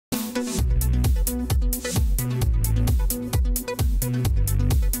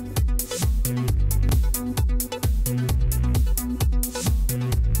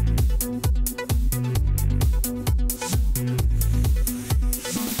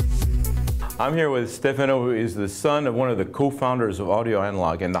I'm here with Stefano, who is the son of one of the co-founders of Audio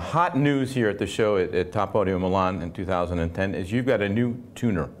Analog. And the hot news here at the show at Top Audio Milan in 2010 is you've got a new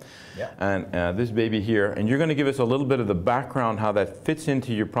tuner. Yeah. And this baby here, and you're going to give us a little bit of the background, how that fits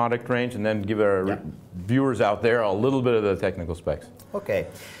into your product range, and then give our viewers out there a little bit of the technical specs. Okay.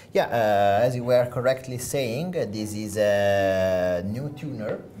 Yeah, as you were correctly saying, this is a new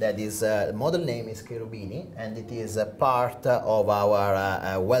tuner that is, model name is Cherubini, and it is a part of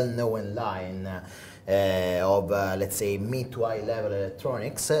our well-known line of, let's say, mid to high level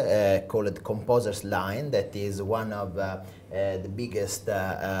electronics called Composers line. That is one of the biggest part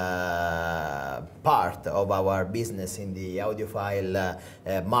of our business in the audiophile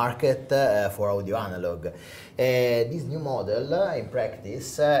market for audio analog. This new model in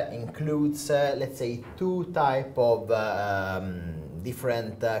practice includes, let's say, two type of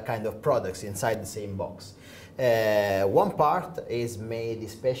different kind of products inside the same box. One part is made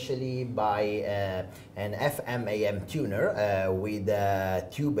especially by an FM/AM tuner with a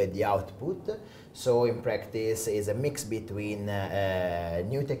tube at the output. So in practice is a mix between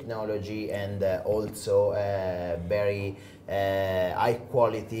new technology and also very high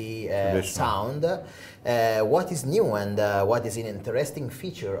quality sound. What is new and what is an interesting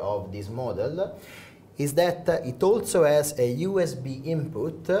feature of this model is that it also has a USB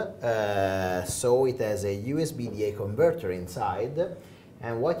input, so it has a USB DA converter inside,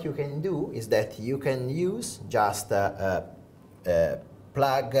 and what you can do is that you can use just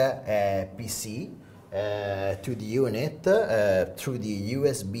plug a PC to the unit through the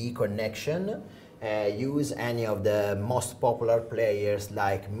USB connection, use any of the most popular players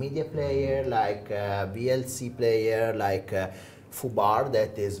like media player, like VLC player, like Fubar,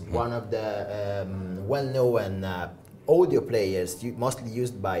 that is one of the well-known audio players mostly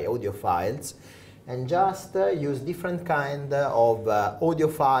used by audiophiles, and just use different kind of audio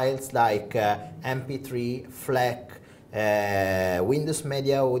files like MP3, FLAC, Windows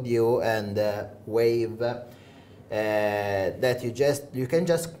Media Audio, and Wave that you can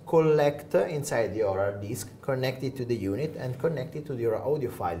just collect inside your hard disk, connect it to the unit, and connect it to your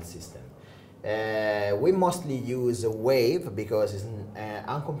audiophile system. We mostly use Wave because it's an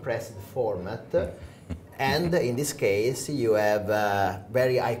uncompressed format, and in this case you have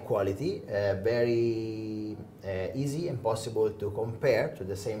very high quality, very easy and possible to compare to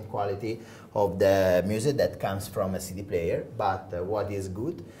the same quality of the music that comes from a CD player. But what is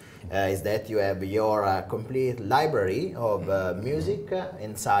good is that you have your complete library of music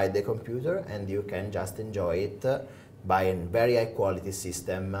inside the computer, and you can just enjoy it by a very high quality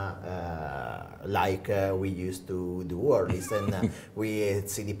system like we used to do or listen with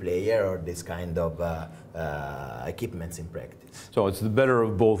CD player or this kind of equipments in practice. So it's the better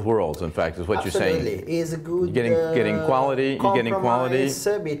of both worlds, in fact, is what you're saying. Absolutely. It's a good getting quality, you're getting quality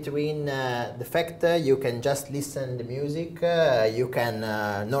between the fact you can just listen the music, you can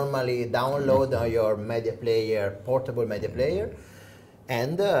normally download your media player, portable media player,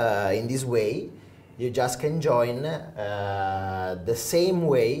 and in this way you just can join the same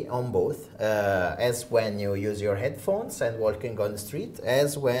way on both as when you use your headphones and walking on the street,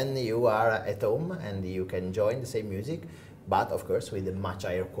 as when you are at home and you can join the same music, but of course with a much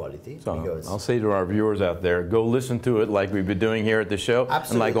higher quality. So I'll say to our viewers out there, go listen to it like we've been doing here at the show.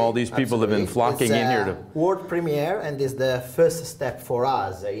 Absolutely. And like all these people have been flocking in here to... world premiere, and is the first step for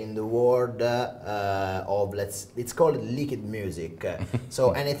us in the world of, let's call it liquid music.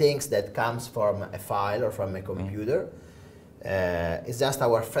 So anything that comes from a file or from a computer is just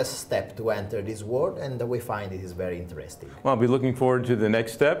our first step to enter this world, and we find it is very interesting. Well, I'll be looking forward to the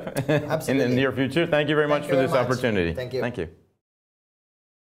next step in the near future. Thank you very much for this opportunity. Thank you. Thank you.